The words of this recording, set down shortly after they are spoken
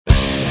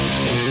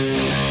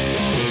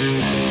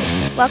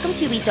Welcome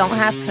to We Don't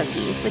Have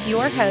Cookies with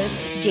your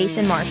host,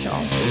 Jason Marshall.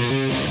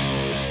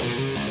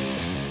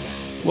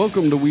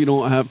 Welcome to We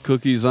Don't Have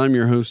Cookies. I'm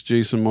your host,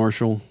 Jason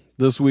Marshall.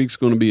 This week's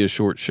going to be a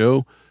short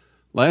show.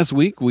 Last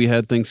week, we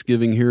had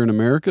Thanksgiving here in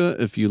America.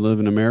 If you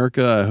live in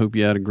America, I hope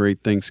you had a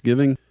great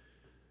Thanksgiving.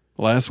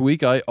 Last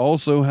week, I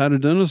also had a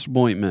dentist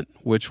appointment,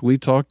 which we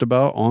talked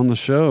about on the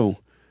show.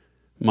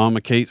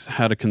 Mama Kate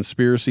had a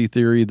conspiracy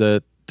theory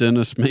that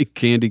dentists make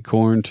candy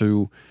corn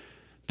to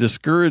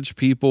discourage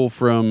people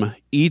from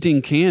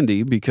eating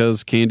candy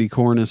because candy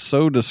corn is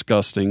so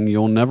disgusting,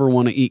 you'll never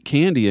want to eat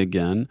candy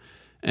again,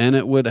 and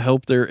it would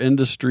help their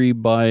industry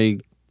by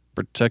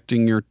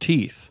protecting your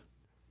teeth.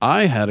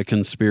 I had a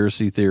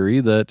conspiracy theory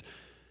that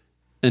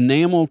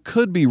enamel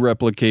could be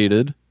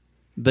replicated.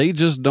 They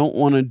just don't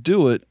want to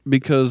do it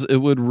because it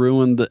would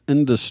ruin the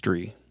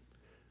industry.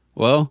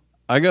 Well,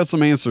 I got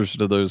some answers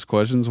to those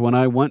questions when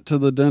I went to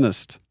the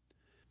dentist.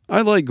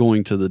 I like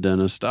going to the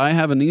dentist. I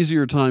have an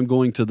easier time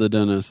going to the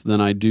dentist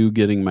than I do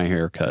getting my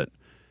hair cut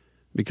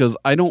because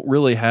I don't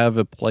really have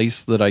a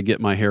place that I get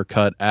my hair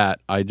cut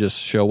at. I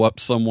just show up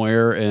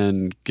somewhere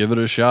and give it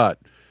a shot.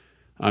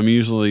 I'm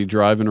usually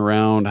driving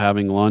around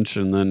having lunch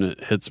and then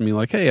it hits me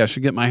like, hey, I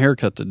should get my hair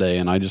cut today.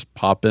 And I just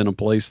pop in a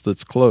place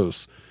that's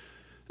close.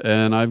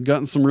 And I've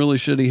gotten some really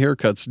shitty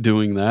haircuts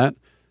doing that.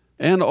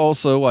 And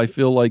also, I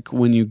feel like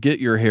when you get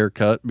your hair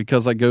cut,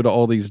 because I go to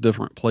all these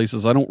different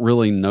places, I don't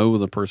really know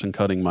the person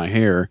cutting my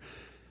hair.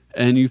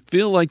 And you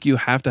feel like you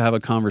have to have a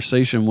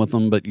conversation with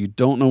them, but you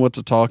don't know what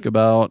to talk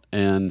about.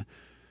 And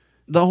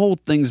the whole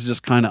thing's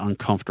just kind of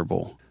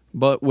uncomfortable.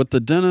 But with the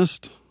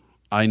dentist,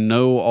 I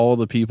know all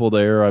the people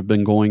there. I've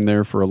been going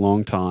there for a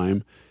long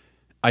time.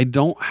 I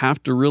don't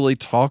have to really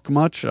talk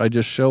much. I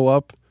just show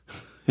up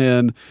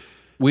and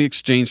we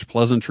exchanged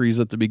pleasantries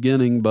at the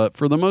beginning, but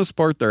for the most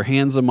part, their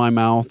hands in my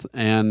mouth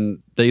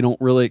and they don't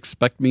really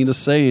expect me to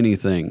say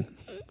anything.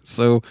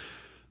 So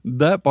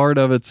that part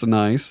of it's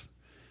nice.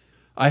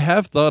 I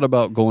have thought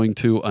about going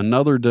to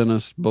another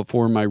dentist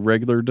before my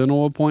regular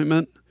dental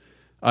appointment.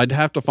 I'd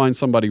have to find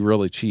somebody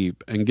really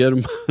cheap and get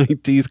my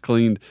teeth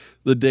cleaned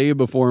the day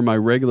before my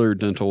regular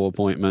dental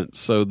appointment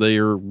so they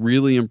are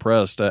really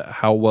impressed at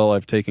how well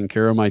I've taken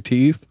care of my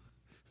teeth.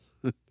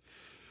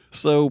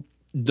 So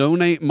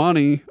donate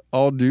money,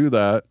 I'll do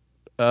that.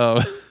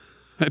 I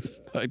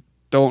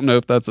don't know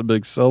if that's a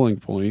big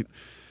selling point.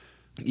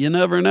 You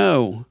never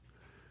know.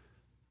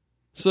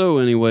 So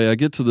anyway, I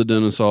get to the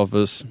dentist's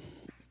office.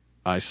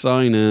 I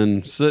sign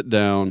in, sit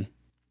down.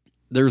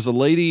 There's a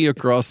lady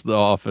across the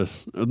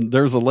office.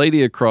 There's a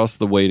lady across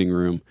the waiting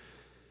room.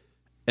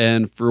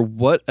 And for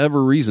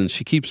whatever reason,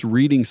 she keeps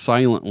reading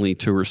silently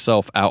to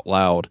herself out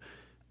loud.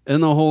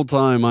 And the whole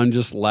time, I'm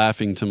just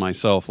laughing to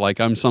myself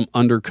like I'm some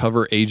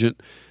undercover agent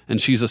and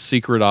she's a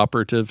secret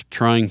operative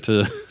trying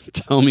to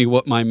tell me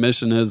what my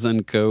mission is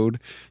in code.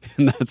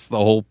 And that's the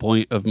whole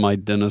point of my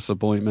dentist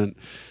appointment.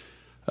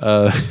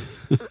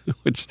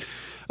 Which,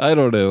 I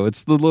don't know.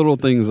 It's the little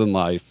things in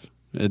life.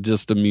 It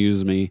just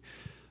amused me.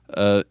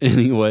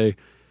 Anyway,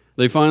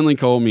 they finally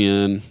call me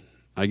in.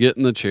 I get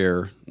in the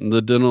chair.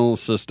 The dental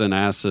assistant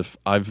asks if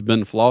I've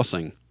been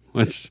flossing,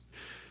 which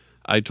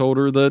I told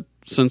her that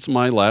since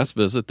my last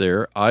visit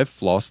there, I've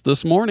flossed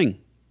this morning,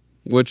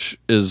 which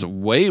is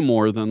way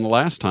more than the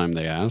last time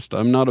they asked.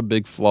 I'm not a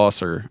big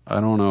flosser. I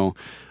don't know.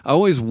 I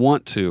always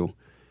want to.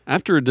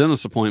 After a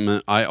dentist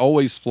appointment, I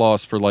always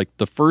floss for like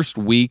the first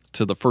week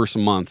to the first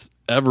month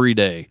every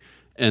day,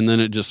 and then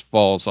it just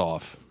falls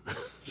off.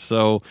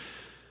 So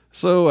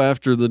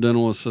after the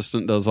dental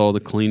assistant does all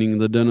the cleaning,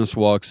 the dentist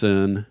walks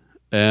in,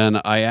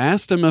 and I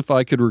asked him if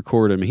I could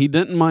record him. He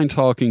didn't mind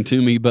talking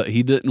to me, but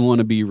he didn't want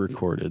to be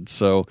recorded.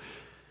 So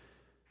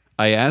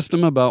I asked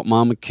him about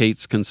Mama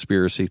Kate's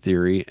conspiracy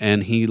theory,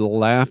 and he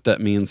laughed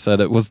at me and said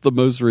it was the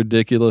most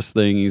ridiculous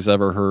thing he's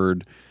ever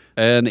heard.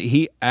 And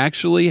he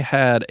actually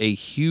had a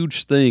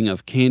huge thing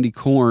of candy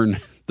corn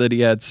that he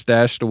had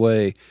stashed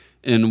away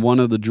in one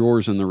of the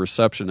drawers in the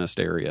receptionist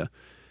area.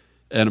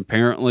 And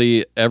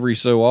apparently every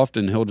so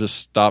often he'll just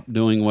stop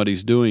doing what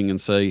he's doing and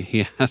says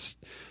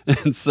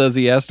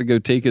he has to go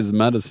take his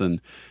medicine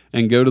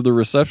and go to the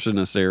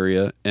receptionist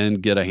area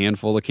and get a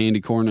handful of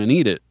candy corn and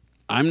eat it.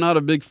 I'm not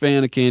a big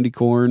fan of candy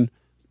corn,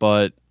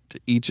 but to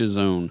each his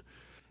own.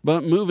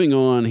 But moving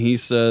on, he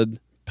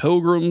said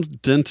Pilgrim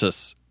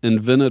dentists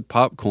invented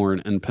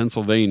popcorn in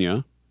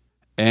Pennsylvania.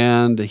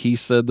 And he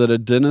said that a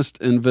dentist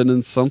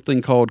invented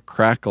something called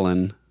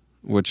cracklin',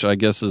 which I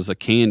guess is a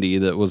candy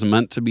that was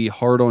meant to be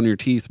hard on your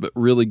teeth, but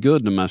really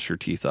good to mess your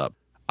teeth up.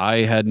 I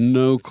had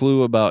no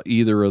clue about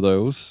either of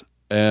those.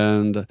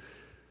 And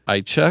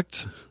I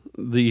checked.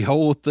 The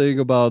whole thing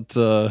about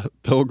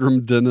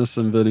Pilgrim dentists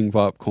inventing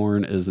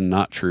popcorn is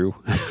not true.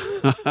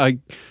 I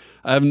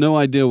have no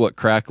idea what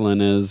cracklin'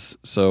 is,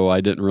 so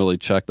I didn't really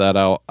check that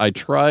out. I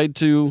tried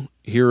to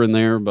here and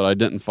there, but I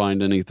didn't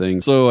find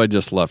anything, so I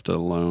just left it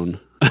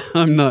alone.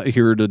 I'm not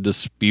here to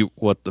dispute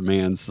what the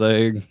man's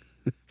saying.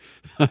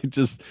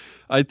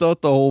 I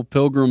thought the whole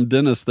Pilgrim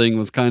dentist thing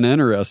was kind of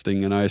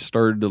interesting, and I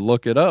started to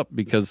look it up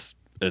because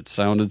it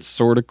sounded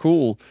sort of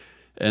cool.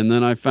 And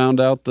then I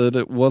found out that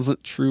it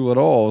wasn't true at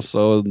all,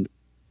 so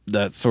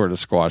that sort of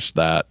squashed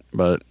that.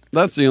 But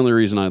that's the only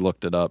reason I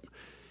looked it up.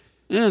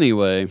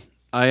 Anyway,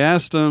 I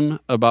asked him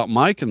about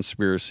my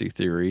conspiracy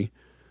theory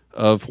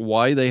of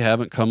why they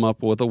haven't come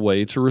up with a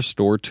way to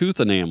restore tooth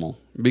enamel.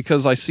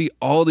 Because I see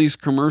all these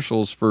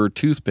commercials for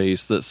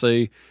toothpaste that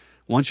say,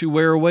 once you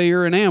wear away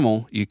your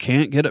enamel, you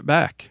can't get it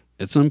back.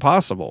 It's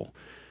impossible.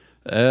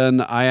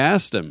 And I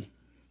asked him,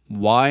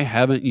 why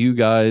haven't you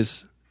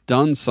guys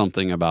done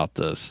something about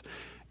this?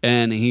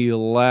 And he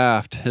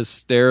laughed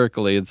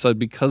hysterically and said,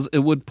 because it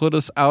would put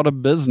us out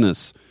of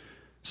business.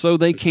 So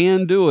they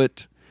can do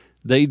it.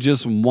 They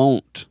just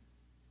won't.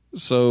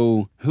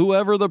 So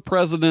whoever the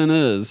president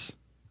is,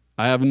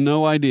 I have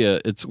no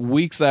idea. It's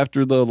weeks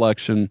after the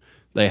election.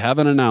 They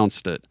haven't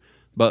announced it.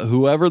 But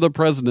whoever the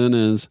president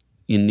is,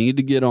 you need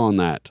to get on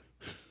that.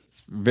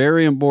 It's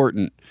very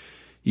important.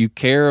 You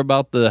care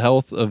about the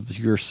health of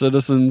your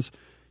citizens.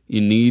 You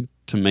need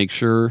to make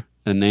sure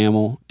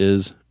enamel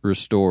is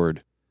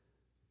restored.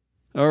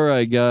 All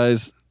right,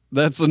 guys.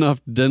 That's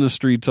enough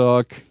dentistry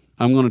talk.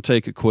 I'm going to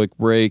take a quick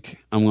break.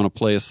 I'm going to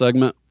play a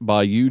segment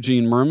by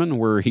Eugene Mirman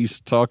where he's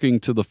talking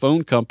to the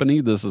phone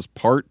company. This is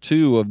part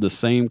 2 of the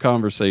same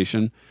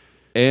conversation.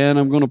 And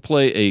I'm going to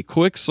play a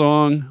quick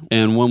song.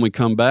 And when we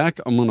come back,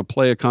 I'm going to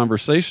play a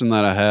conversation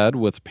that I had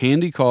with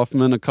Pandy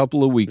Kaufman a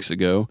couple of weeks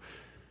ago.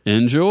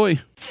 Enjoy.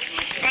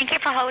 Thank you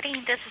for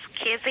holding. This is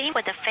Kizzy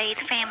with the Faith,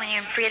 Family,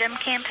 and Freedom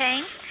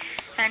campaign.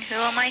 And who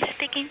am I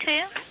speaking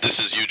to? This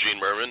is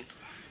Eugene Mirman.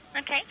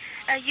 Okay.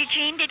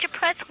 Eugene, did you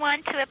press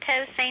 1 to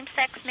oppose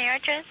same-sex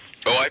marriages?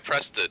 Oh, I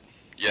pressed it.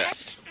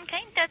 Yes.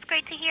 Okay, that's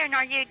great to hear. And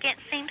are you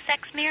against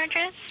same-sex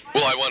marriages?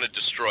 Well, I want to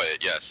destroy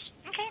it, yes.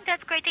 Okay,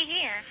 that's great to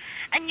hear.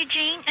 And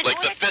Eugene...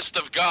 Like the fist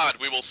of God,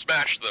 we will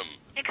smash them.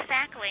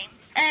 Exactly.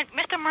 And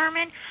Mr.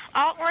 Mirman,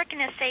 our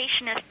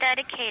organization is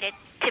dedicated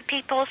to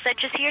people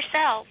such as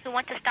yourself who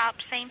want to stop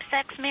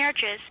same-sex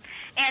marriages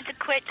and to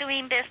quit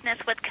doing business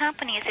with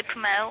companies who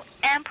promote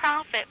and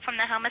profit from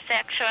the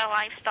homosexual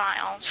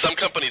lifestyle. Some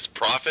companies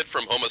profit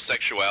from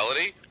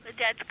homosexuality?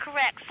 That's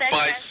correct.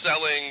 By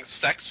selling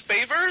sex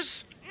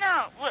favors?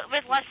 No,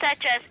 with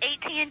such as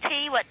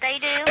AT&T, what they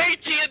do.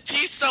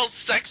 AT&T sells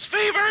sex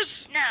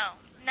favors? No.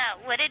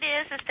 What it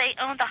is they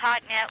own the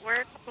Hot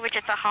Network, which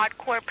is a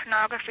hardcore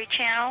pornography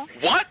channel.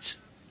 What?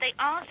 They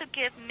also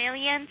give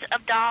millions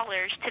of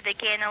dollars to the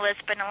Gay and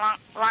Lesbian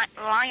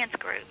Alliance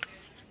Group.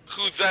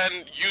 Who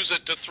then use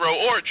it to throw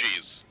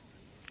orgies?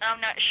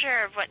 I'm not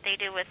sure of what they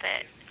do with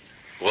it.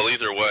 Well,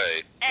 either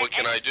way, what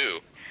can I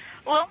do?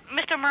 Well,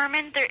 Mr.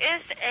 Mirman, there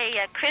is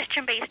a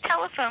Christian-based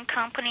telephone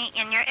company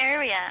in your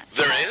area.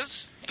 There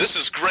is? This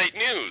is great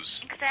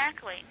news.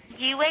 Exactly.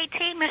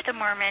 UAT, Mr.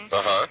 Mirman,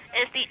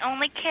 is the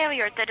only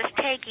carrier that is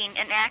taking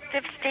an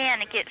active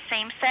stand against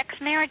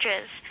same-sex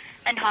marriages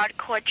and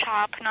hardcore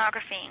child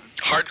pornography.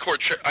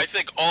 I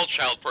think all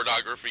child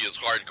pornography is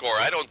hardcore.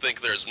 I don't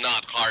think there's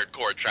not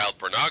hardcore child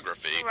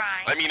pornography.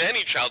 Right. I mean,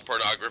 any child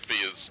pornography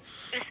is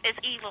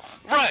evil.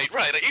 Right.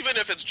 Even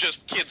if it's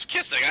just kids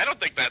kissing, I don't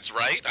think that's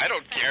right. I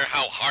don't care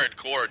how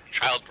hardcore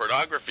child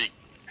pornography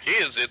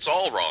is. It's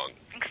all wrong.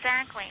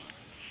 Exactly.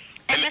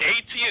 And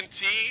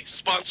AT&T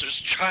sponsors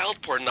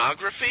child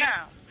pornography?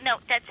 No,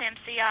 that's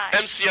MCI.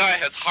 MCI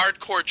has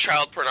hardcore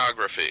child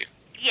pornography.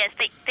 Yes,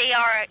 they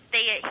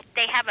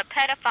have a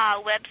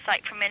pedophile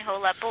website for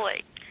Minhola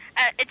Boy.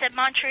 It's a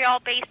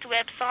Montreal-based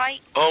website.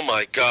 Oh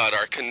my God,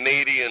 our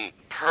Canadian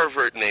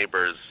pervert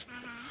neighbors.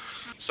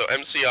 Mm-hmm. So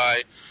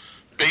MCI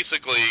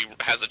basically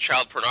has a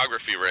child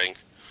pornography ring.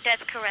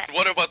 That's correct.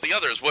 What about the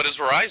others? What does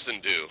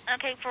Verizon do?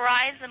 Okay,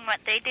 Verizon, what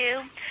they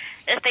do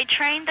is they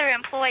train their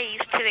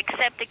employees to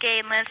accept the gay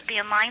and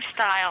lesbian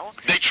lifestyle.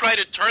 They try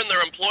to turn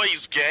their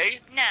employees gay?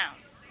 No.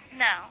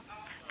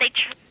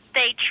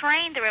 They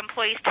train their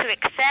employees to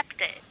accept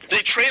it.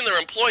 They train their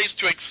employees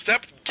to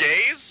accept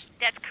gays?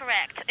 That's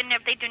correct. And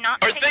if they do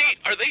not... Are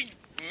they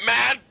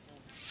mad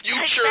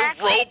future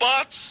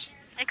robots?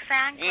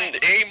 Exactly.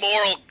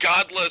 Amoral,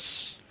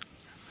 godless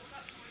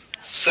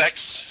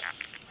sex?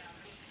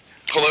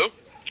 Hello?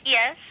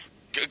 Yes?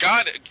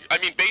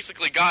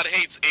 Basically God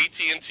hates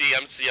AT&T,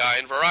 MCI,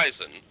 and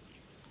Verizon.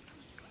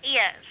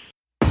 Yes.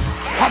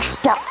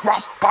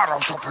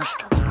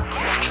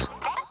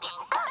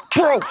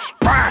 Bruce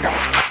Banner!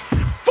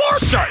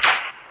 Foresight!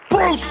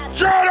 Bruce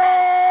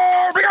Jenner!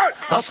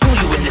 I'll school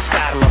you in this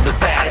battle of the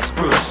baddest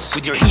Bruce,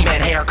 with your He-Man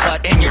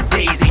haircut and your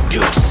Daisy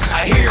Dukes.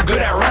 I hear you're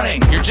good at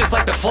running, you're just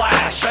like the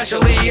Flash,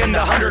 especially in the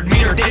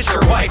 100-meter ditch or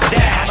wife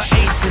dash. I'm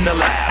an ace in the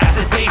lab,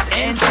 acid, bass,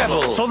 and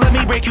treble, so let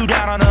me break you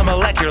down on a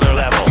molecular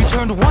level. You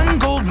turned 1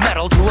 gold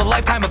medal to a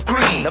lifetime of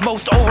green, the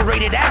most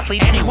overrated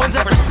athlete anyone's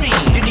ever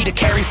seen. You need to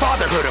carry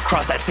fatherhood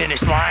across that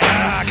finish line.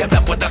 Kept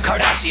up with the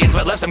Kardashians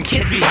but left some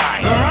kids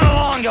behind. Run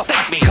along, you'll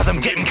thank me, cause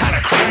I'm getting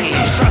kinda cranky.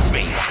 Trust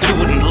me, you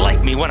wouldn't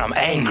like me when I'm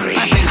angry.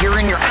 I think you're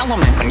in your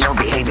element when you're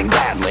behaving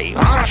badly.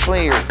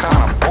 Honestly, you're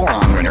kinda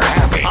boring when you're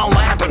happy. I'll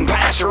lap and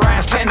pass your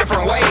ass 10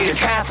 different ways.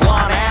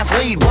 Decathlon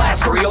athlete,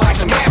 blast for you like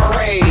some gamma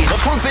rays. The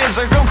truth is,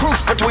 there's no truth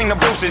between the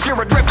Bruces.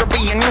 You're a drifter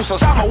being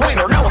useless, I'm a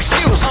winner, no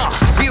excuse.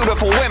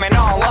 Beautiful women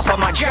all up on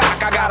my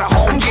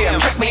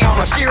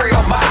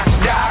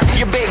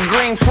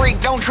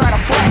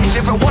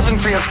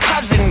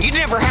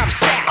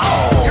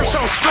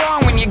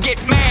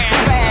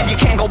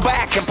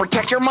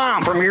your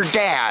mom from your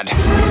dad.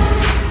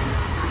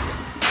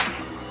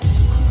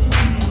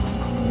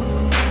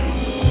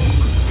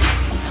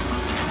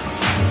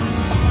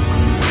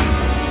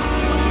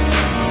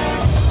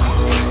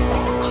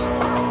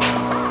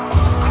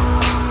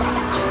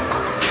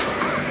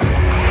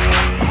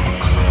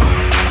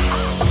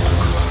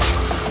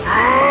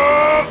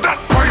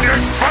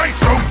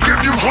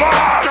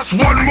 Just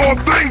one more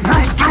thing,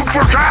 Bruce, do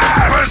for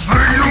cash. Best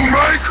thing you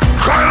make,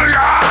 Kylie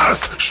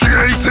ass. She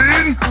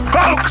 18,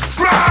 Hulk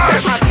smash.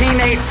 It's my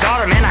teenage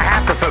daughter, man, I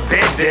have to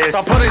forbid this.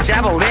 I'll put a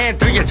javelin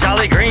through your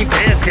jolly green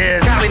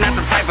discus. Probably not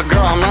the type of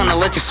girl I'm gonna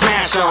let you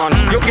smash on.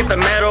 You'll get the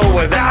medal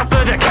without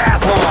the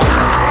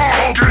decathlon.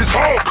 Hulk is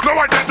Hulk, no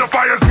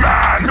identify as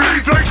man.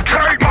 Methinks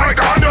Kate might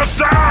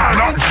understand.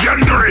 Not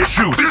gender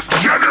issue, this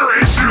gender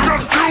issue.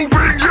 Just you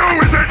being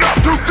you is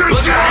enough to discuss.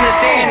 Look, I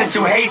understand that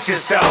you hate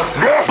yourself,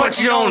 but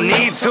you don't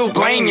need to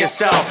blame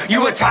yourself.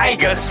 You a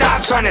tiger,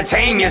 stop trying to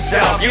tame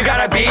yourself. You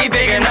gotta be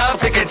big enough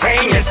to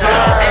contain yourself.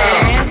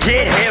 And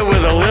get hit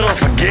with a little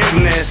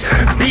forgiveness.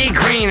 Be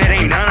green, it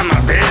ain't none of my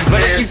business.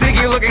 But if you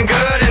think you're looking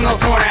good in those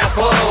torn ass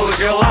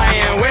clothes, you're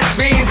lying, which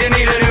means you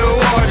need a new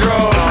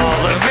wardrobe.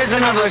 The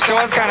vision of those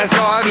shorts kinda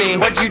scarred me.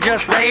 What you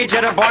just rage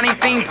at a Barney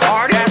themed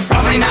party? That's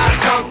probably not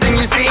something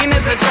you've seen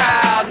as a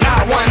child.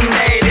 Not one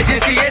day did you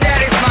see your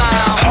daddy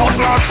smile. Hulk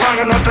not strong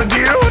enough to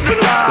deal with the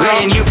lie.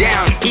 Laying you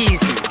down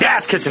easy,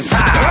 that's kitchen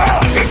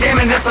tile.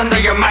 Examine this under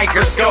your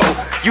microscope.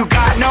 You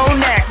got no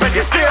neck, but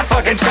you still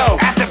fucking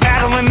choke. After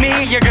battling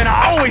me, you're gonna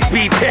always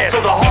be pissed.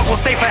 So the Hulk will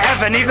stay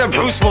forever, neither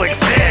Bruce will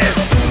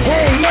exist.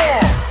 Hold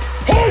on,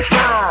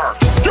 holster,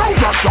 do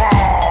the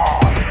song.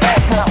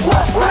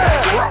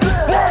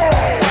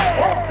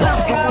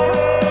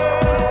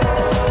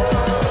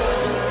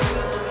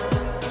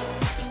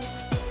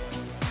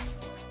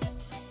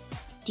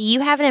 Do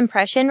you have an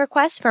impression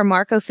request for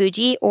Marco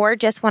Fuji or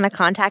just want to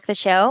contact the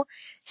show?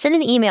 Send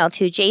an email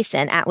to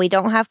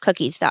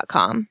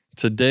jason@wedon'thavecookies.com.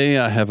 Today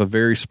I have a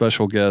very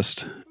special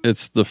guest.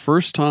 It's the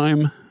first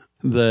time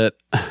that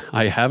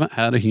I haven't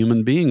had a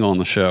human being on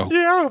the show.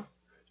 Yeah.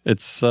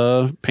 It's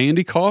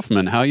Pandy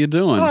Kaufman. How you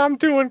doing? I'm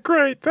doing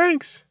great.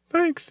 Thanks.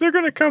 They're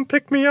going to come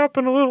pick me up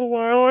in a little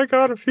while. I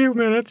got a few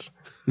minutes.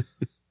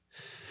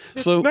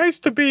 So Nice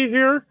to be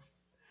here.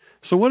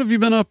 So what have you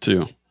been up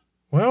to?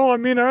 Well, I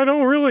mean, I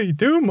don't really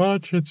do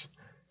much. It's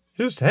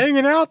just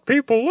hanging out,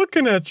 people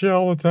looking at you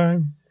all the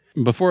time.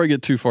 Before I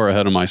get too far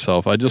ahead of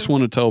myself, I just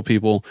want to tell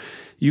people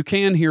you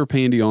can hear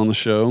Pandy on the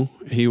show.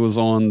 He was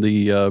on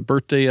the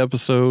birthday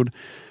episode,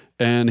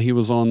 and he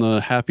was on the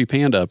Happy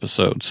Panda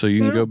episode. So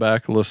you can go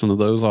back and listen to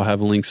those. I'll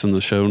have links in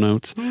the show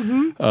notes.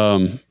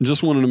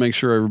 Just wanted to make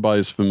sure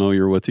everybody's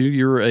familiar with you.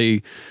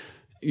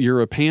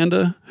 You're a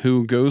panda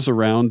who goes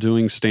around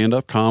doing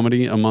stand-up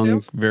comedy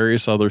among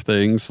various other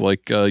things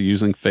like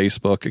using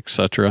Facebook,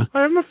 etc.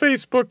 I am a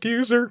Facebook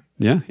user.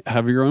 Yeah,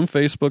 have your own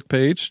Facebook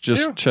page.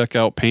 Just check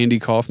out Pandy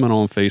Kaufman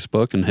on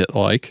Facebook and hit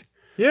like.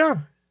 Yeah.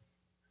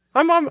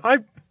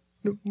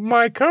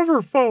 My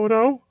cover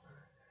photo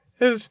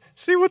is,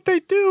 see what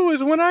they do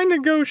is when I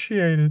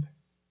negotiated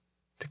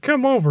to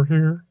come over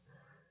here,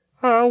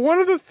 one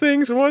of the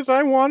things was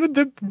I wanted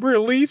to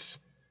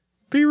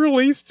be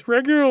released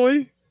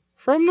regularly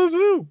from the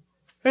zoo.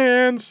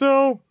 And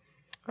so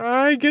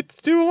I get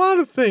to do a lot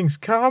of things.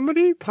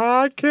 Comedy,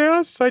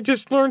 podcasts. I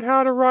just learned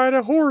how to ride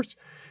a horse.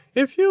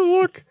 If you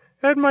look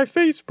at my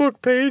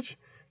Facebook page,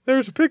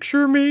 there's a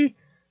picture of me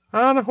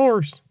on a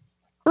horse.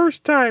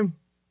 First time.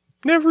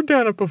 Never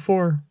done it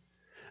before.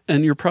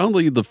 And you're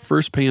probably the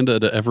first panda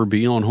to ever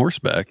be on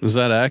horseback. Is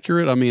that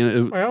accurate? I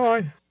mean...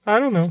 Well, I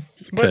don't know.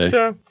 Okay.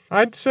 But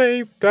I'd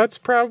say that's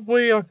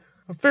probably a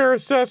fair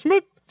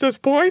assessment at this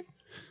point.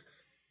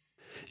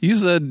 You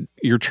said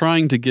you're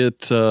trying to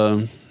get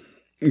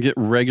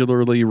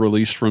regularly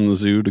released from the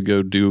zoo to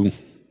go do,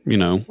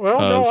 Well,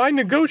 no, I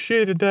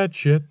negotiated that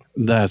shit.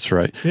 That's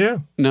right. Yeah.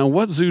 Now,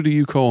 what zoo do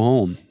you call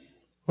home?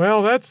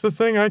 Well, that's the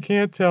thing I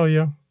can't tell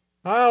you.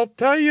 I'll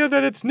tell you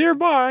that it's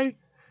nearby,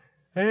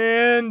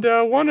 and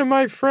one of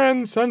my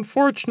friends,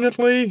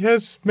 unfortunately,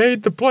 has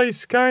made the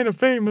place kind of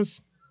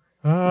famous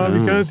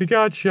because he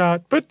got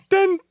shot. But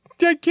then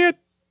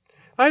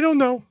I don't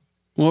know.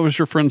 What was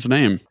your friend's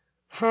name?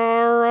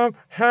 Harry.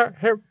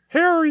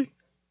 Harry?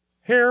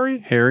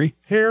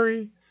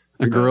 Harry.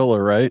 A gorilla,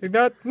 right?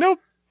 Not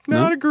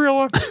a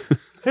gorilla.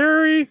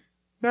 Harry,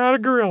 not a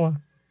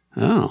gorilla.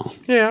 Oh.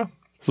 Yeah.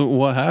 So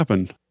what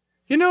happened?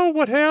 You know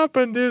what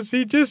happened is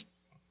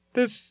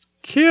this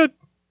kid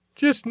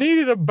just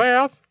needed a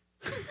bath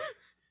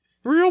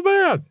real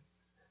bad.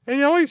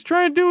 And all he's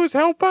trying to do is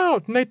help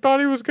out. And they thought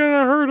he was going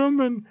to hurt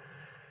him. And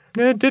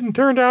it didn't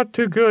turn out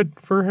too good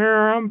for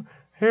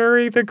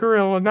Harry the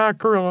gorilla, not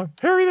gorilla.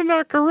 Harry the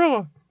not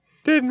gorilla.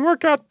 Didn't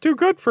work out too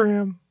good for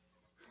him.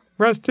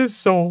 Rest his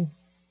soul.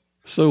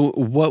 So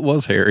what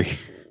was Harry?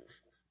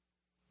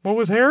 What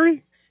was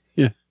Harry?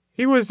 Yeah.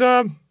 He was,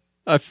 I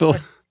feel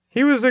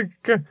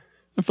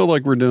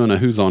like we're doing a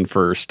who's on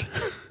first.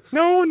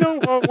 No.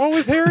 What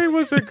was Harry?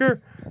 Was a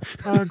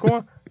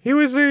he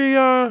was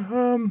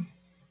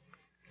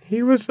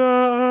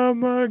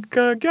a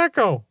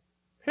gecko.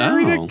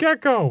 Harry the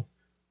Gecko.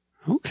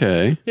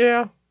 Okay.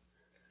 Yeah,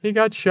 he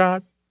got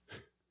shot.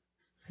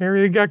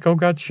 Harry the Gecko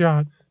got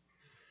shot.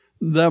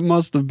 That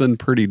must have been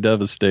pretty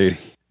devastating.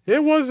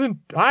 It wasn't.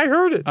 I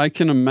heard it. I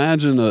can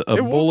imagine a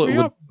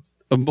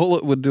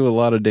bullet would do a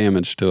lot of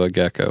damage to a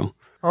gecko.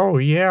 Oh,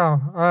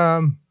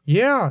 yeah.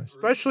 Yeah,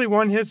 especially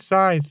one his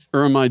size.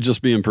 Or am I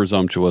just being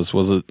presumptuous?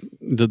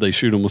 Did they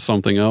shoot him with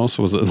something else?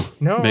 Was it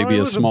maybe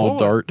a small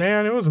dart?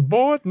 Man, it was a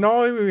bullet.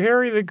 No,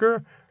 Harry the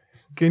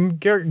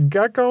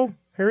Gecko.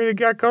 Harry the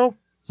Gecko.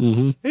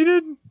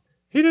 Mm-hmm.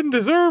 He didn't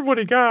deserve what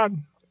he got.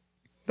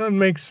 Doesn't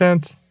make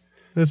sense.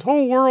 This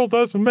whole world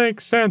doesn't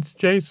make sense,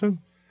 Jason.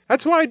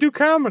 That's why I do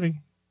comedy.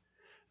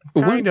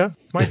 Kinda.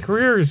 My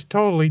career is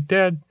totally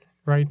dead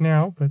right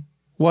now, but...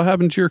 What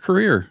happened to your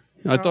career?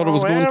 I thought it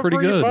was going pretty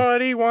good.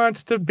 Everybody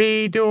wants to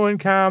be doing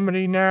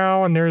comedy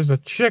now, and there's a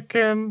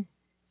chicken,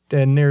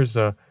 then there's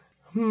a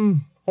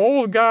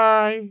old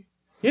guy.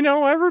 You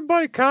know,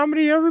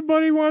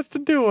 everybody wants to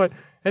do it.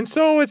 And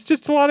so it's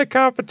just a lot of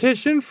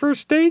competition for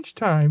stage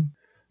time.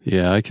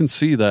 Yeah, I can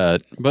see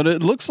that. But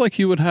it looks like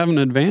you would have an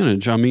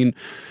advantage. I mean,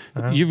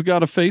 you've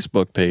got a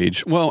Facebook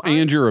page. Well,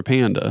 and you're a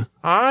panda.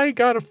 I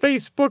got a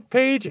Facebook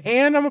page,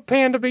 and I'm a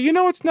panda, but you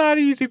know it's not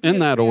easy. In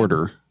that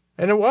order.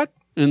 And what?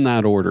 In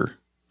that order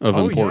of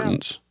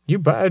importance.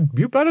 Yeah.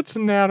 You bet it's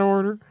in that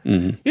order.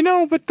 Mm-hmm. You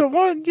know, but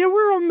we're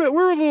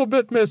a little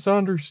bit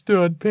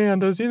misunderstood,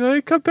 pandas. You know,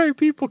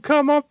 people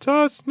come up to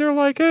us, and they're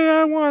like, hey,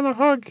 I want to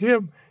hug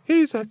him.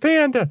 He's a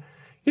panda.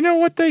 You know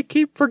what they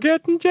keep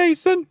forgetting,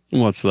 Jason?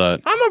 What's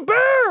that? I'm a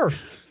bear.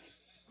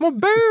 I'm a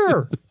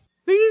bear.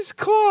 These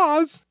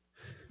claws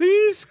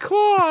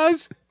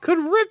could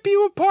rip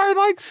you apart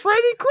like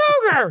Freddy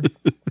Krueger.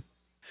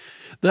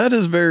 That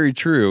is very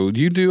true.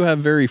 You do have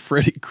very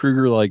Freddy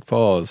Krueger-like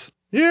paws.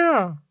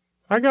 Yeah.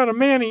 I got a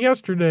Manny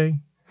yesterday.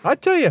 I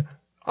tell you,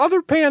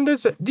 other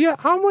pandas,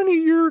 how many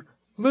of your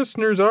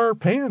listeners are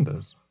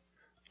pandas?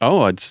 Oh,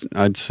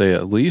 I'd say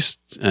at least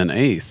an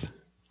eighth.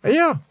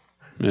 Yeah.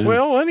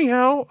 Well,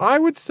 anyhow, I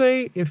would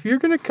say if you're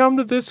going to come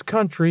to this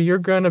country, you're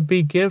going to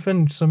be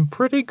given some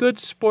pretty good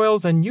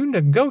spoils, and you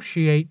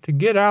negotiate to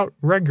get out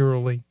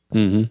regularly.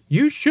 Mm-hmm.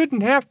 You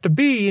shouldn't have to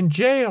be in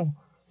jail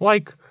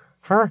like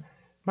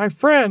my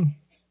friend.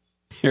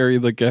 Harry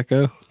the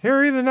Gecko?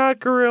 Harry the Not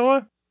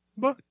Gorilla.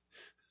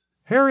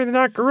 Harry the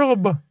Not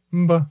Gorilla.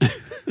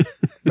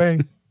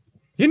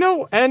 You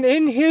know, and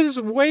in his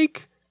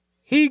wake,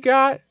 he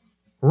got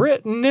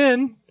written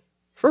in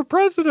for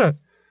president.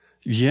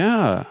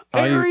 Yeah.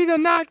 Harry the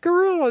Not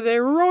Gorilla. They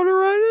wrote it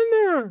right in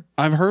there.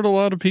 I've heard a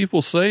lot of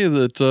people say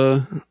that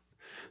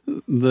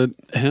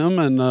him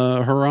and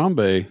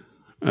Harambe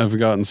have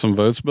gotten some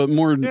votes, but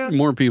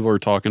more people are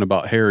talking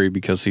about Harry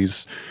because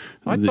he's,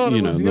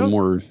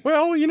 more...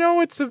 Well, you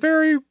know, it's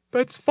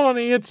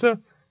funny.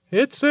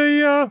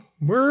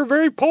 We're a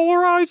very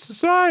polarized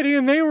society,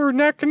 and they were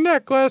neck and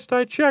neck last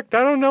I checked.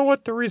 I don't know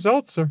what the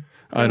results are.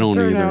 I don't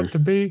either. Turn out to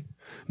be.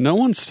 No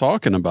one's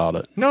talking about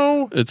it.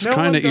 No. It's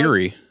kind of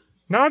eerie.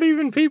 Not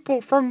even people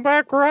from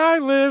back where I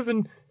live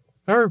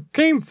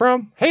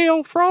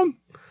hail from,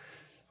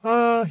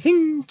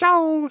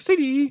 Hingzhou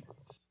City.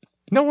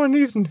 No one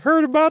even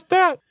heard about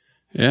that.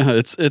 Yeah,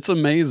 it's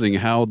amazing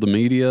how the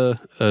media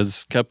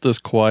has kept this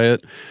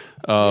quiet.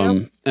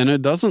 And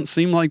it doesn't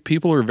seem like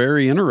people are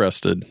very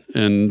interested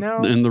in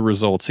the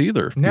results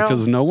either,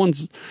 because no one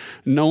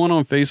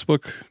on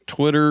Facebook,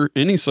 Twitter,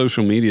 any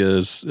social media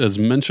has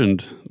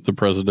mentioned the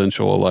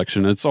presidential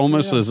election. It's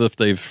almost as if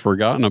they've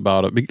forgotten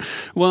about it.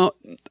 Well,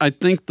 I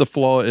think the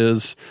flaw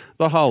is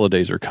the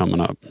holidays are coming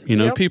up. You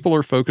know, people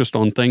are focused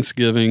on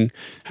Thanksgiving,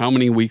 how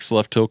many weeks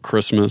left till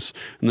Christmas,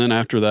 and then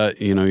after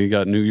that, you know, you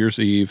got New Year's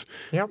Eve.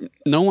 Yep.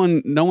 No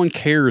one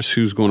cares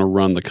who's going to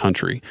run the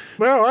country.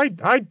 Well,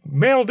 I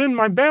mailed in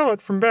my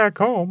ballot from back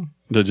home.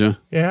 Did you?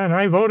 Yeah, and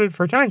I voted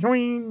for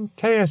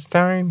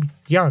Tastine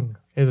Young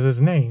is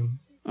his name.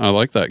 I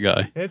like that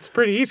guy.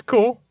 He's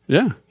cool.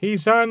 Yeah.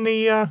 He's on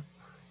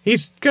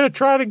he's going to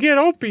try to get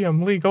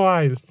opium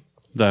legalized.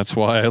 That's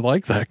why I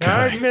like that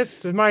guy. I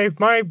missed my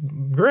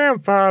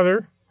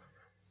grandfather.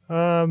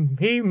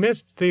 He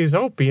missed these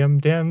opium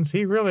dens.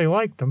 He really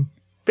liked them.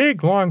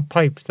 Big, long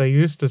pipes they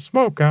used to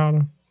smoke out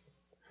of.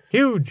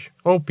 Huge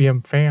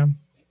opium fan.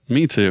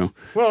 Me too.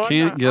 Well,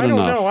 Can't get enough. I don't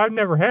enough. know. I've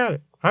never had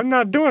it. I'm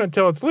not doing it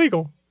till it's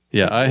legal.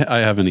 Yeah, I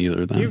haven't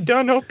either then. You've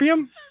done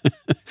opium?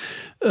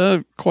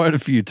 Quite a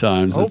few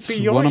times. It's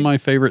one of my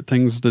favorite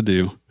things to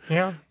do.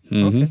 Yeah.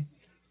 Mm-hmm. Okay.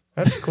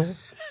 That's cool.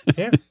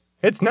 Yeah.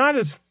 It's not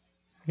as,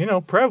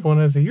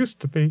 prevalent as it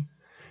used to be.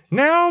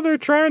 Now they're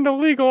trying to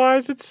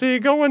legalize it, so you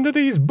go into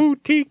these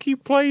boutique-y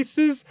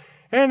places,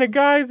 and the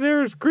guy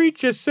there's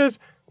just says,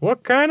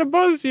 what kind of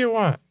buzz do you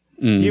want?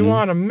 Mm-hmm. You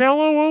want a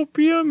mellow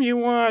opium? You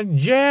want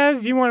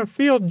jazz? You want to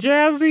feel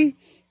jazzy?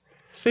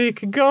 So you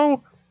could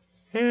go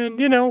and,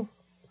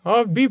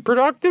 be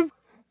productive?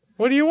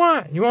 What do you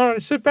want? You want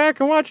to sit back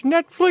and watch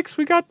Netflix?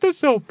 We got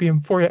this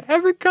opium for you.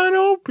 Every kind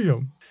of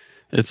opium.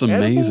 It's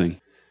amazing.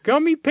 Edible,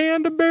 gummy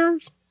panda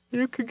bears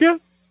you could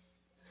get.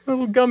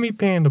 Little gummy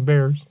panda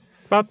bears.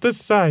 About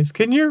this size.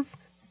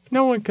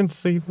 No one can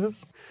see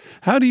this.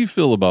 How do you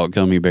feel about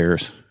gummy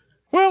bears?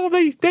 Well,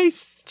 they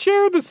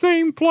share the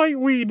same plight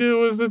we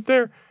do, is that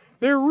they're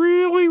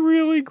really,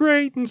 really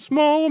great in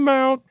small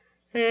amount,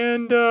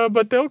 and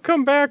but they'll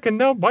come back and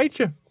they'll bite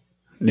you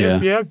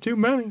if you have too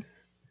many,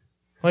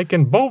 like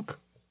in bulk.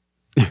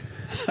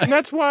 And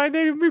that's why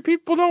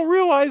people don't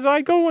realize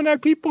I go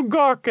and people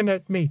gawking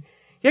at me.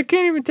 You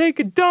can't even take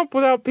a dump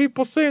without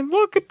people saying,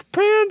 "Look at the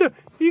panda,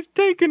 he's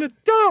taking a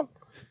dump."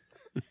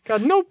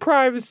 Got no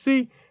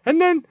privacy,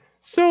 and then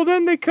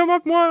they come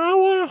up and I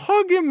want to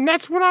hug him. And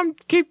that's what I'm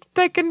keep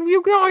thinking.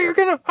 You're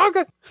gonna hug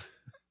a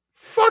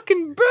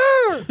fucking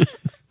bear.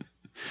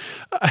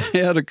 I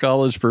had a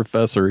college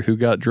professor who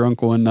got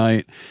drunk one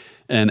night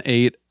and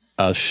ate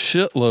a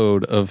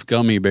shitload of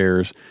gummy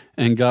bears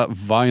and got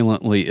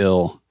violently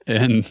ill,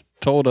 and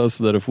told us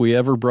that if we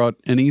ever brought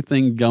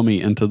anything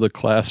gummy into the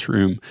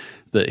classroom,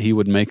 that he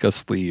would make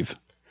us leave.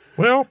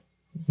 Well,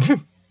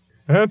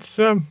 that's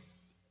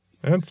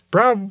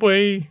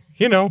probably,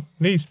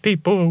 these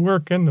people who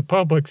work in the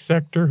public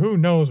sector, who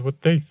knows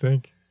what they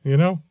think,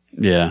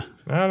 Yeah.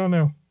 I don't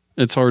know.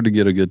 It's hard to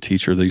get a good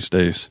teacher these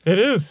days. It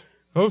is.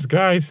 Those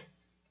guys,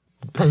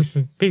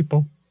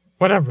 people,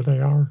 whatever they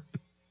are.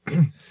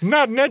 I'm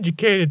not an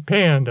educated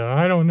panda.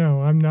 I don't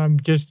know. I'm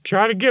just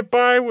trying to get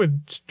by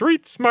with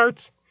street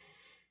smarts.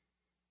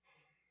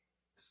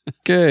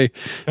 Okay.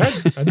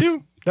 I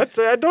do.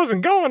 That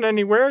wasn't going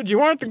anywhere. Do you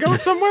want it to go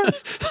somewhere?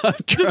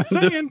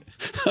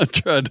 I'm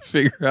trying to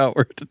figure out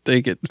where to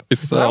take it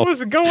myself. I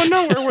wasn't going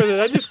nowhere with it.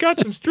 I just got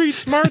some street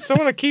smarts. I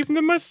want to keep them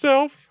to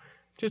myself,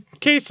 just in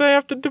case I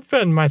have to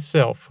defend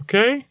myself,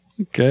 okay?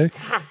 Okay.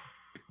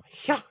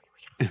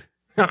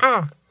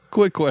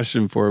 Quick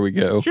question before we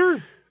go.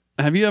 Sure.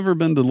 Have you ever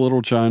been to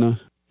Little China?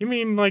 You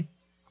mean like...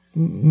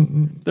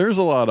 There's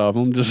a lot of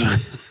them. Just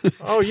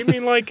Oh, you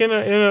mean like in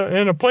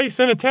a place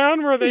in a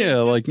town where they... Yeah,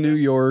 like New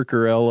York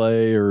or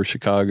LA or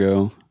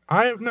Chicago.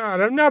 I have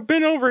not. I've not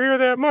been over here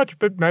that much,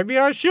 but maybe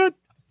I should.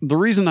 The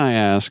reason I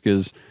ask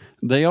is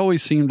they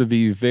always seem to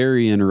be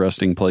very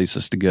interesting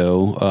places to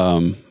go.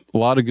 A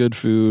lot of good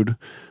food,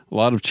 a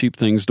lot of cheap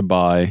things to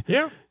buy.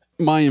 Yeah.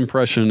 My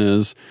impression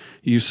is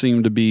you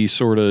seem to be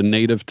sort of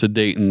native to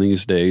Dayton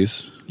these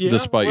days,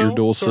 despite your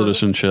dual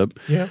citizenship.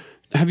 Yeah.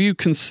 Have you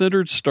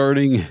considered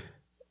starting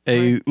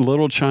a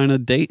Little China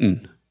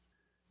Dayton?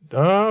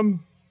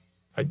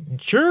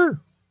 Sure.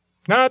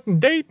 Not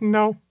in Dayton,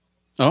 though.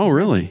 Oh,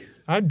 really?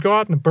 I'd go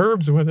out in the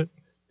burbs with it.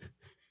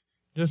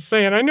 Just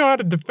saying, I know how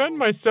to defend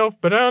myself,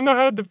 but I don't know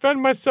how to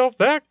defend myself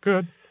that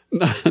good.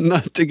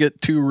 Not to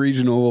get too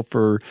regional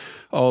for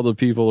all the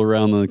people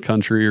around the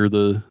country or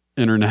the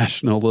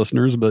international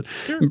listeners, but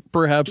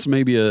perhaps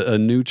maybe a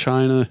New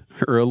China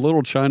or a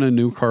Little China,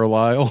 New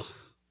Carlisle.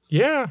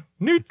 Yeah,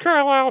 New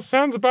Carlisle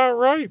sounds about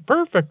right.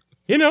 Perfect.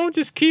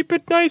 Just keep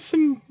it nice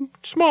and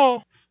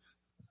small.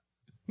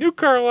 New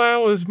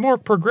Carlisle is more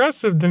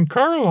progressive than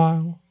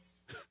Carlisle.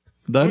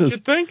 Don't you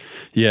think?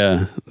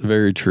 Yeah,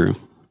 very true.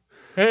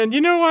 And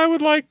I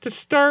would like to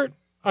start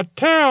a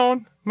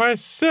town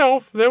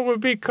myself that would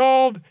be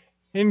called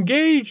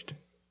Engaged.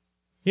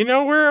 You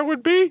know where it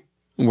would be?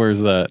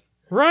 Where's that?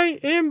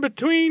 Right in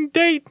between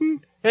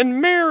Dayton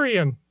and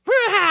Marion.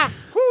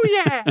 Hoo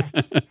yeah!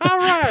 All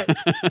right,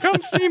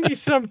 come see me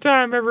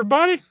sometime,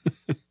 everybody.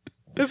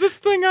 Is this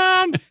thing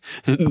on?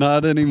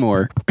 Not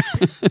anymore.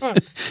 Oh,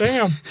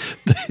 damn.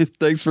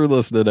 Thanks for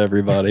listening,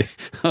 everybody.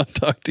 I'll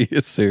talk to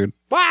you soon.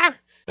 Bye.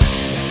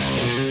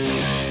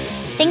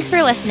 Thanks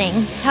for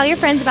listening. Tell your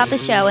friends about the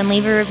show and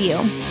leave a review.